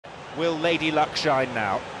Will Lady Luck shine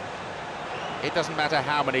now? It doesn't matter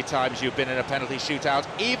how many times you've been in a penalty shootout,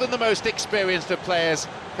 even the most experienced of players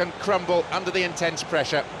can crumble under the intense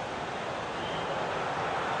pressure.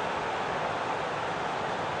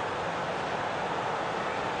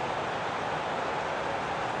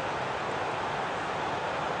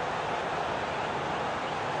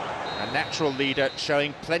 A natural leader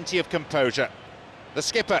showing plenty of composure. The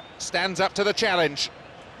skipper stands up to the challenge.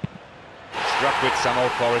 Struck with some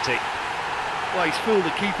authority. Well, he's fooled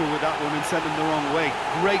the keeper with that one and sent him the wrong way.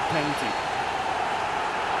 Great penalty.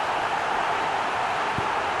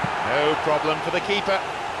 No problem for the keeper.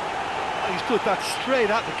 Well, he's put that straight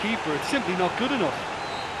at the keeper. It's simply not good enough.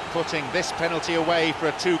 Putting this penalty away for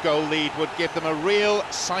a 2-goal lead would give them a real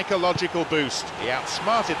psychological boost. He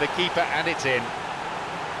outsmarted the keeper and it's in.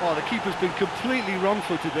 Oh, the keeper's been completely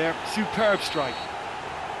wrong-footed there. Superb strike.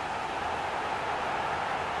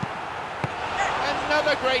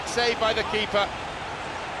 Another great save by the keeper.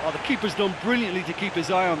 Oh, the keeper's done brilliantly to keep his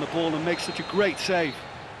eye on the ball and make such a great save.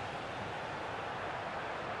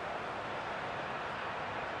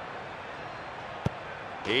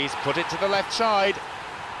 He's put it to the left side.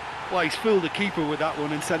 Well, he's fooled the keeper with that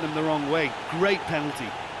one and sent him the wrong way. Great penalty.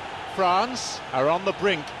 France are on the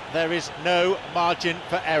brink. There is no margin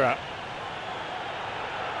for error.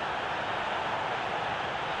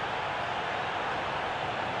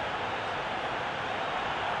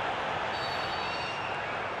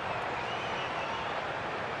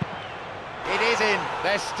 It is in.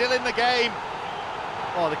 They're still in the game.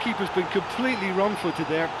 Oh, the keeper's been completely wrong-footed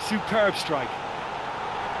there. Superb strike.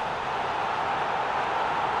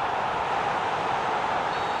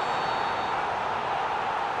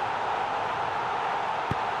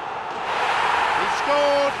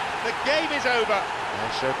 Scored. The game is over. They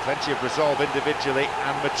showed plenty of resolve individually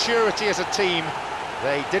and maturity as a team.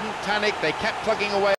 They didn't panic, they kept plugging away.